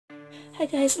Hi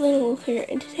guys, Lena Wolf here,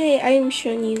 and today I am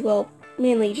showing you, well,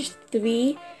 mainly just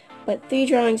three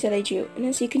drawings that I drew. And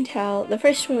as you can tell, the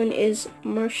first one is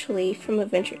Marshally from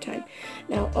Adventure Time.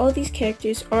 Now, all these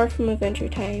characters are from Adventure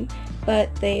Time,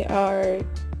 but they're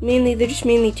just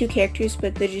mainly two characters,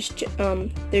 but their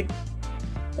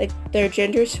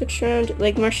gender switched around.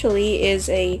 Like, Marshally is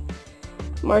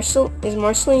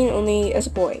Marceline only as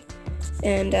a boy.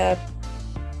 And,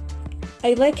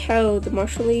 I like how the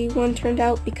Marshally one turned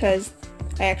out because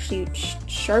I actually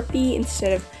Sharpie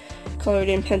instead of colored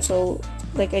in pencil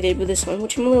like I did with this one,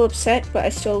 which I'm a little upset, but I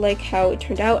still like how it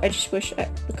turned out. I just wish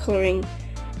the coloring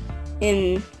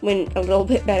in went a little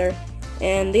bit better.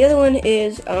 And the other one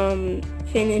is Finn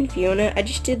and Fiona. I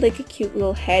just did like a cute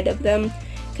little head of them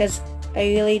because I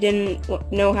really didn't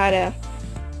know how to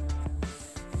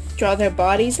draw their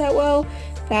bodies that well.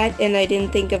 And I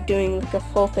didn't think of doing like a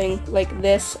full thing like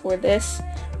this or this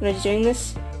when I was doing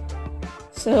this.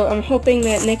 So I'm hoping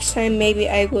that next time maybe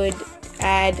I would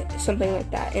add something like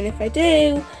that. And if I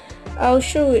do, I'll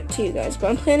show it to you guys. But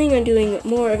I'm planning on doing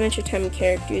more Adventure Time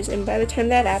characters, and by the time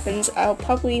that happens, I'll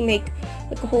probably make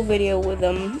like a whole video with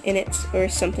them in it or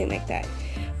something like that.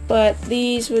 But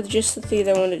these were just the three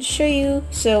that I wanted to show you.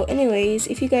 So anyways,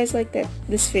 if you guys like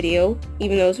this video,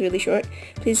 even though it's really short,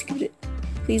 please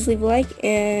leave a like,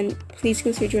 and please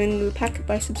consider joining the pack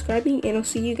by subscribing, and I'll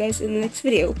see you guys in the next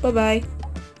video. Bye bye!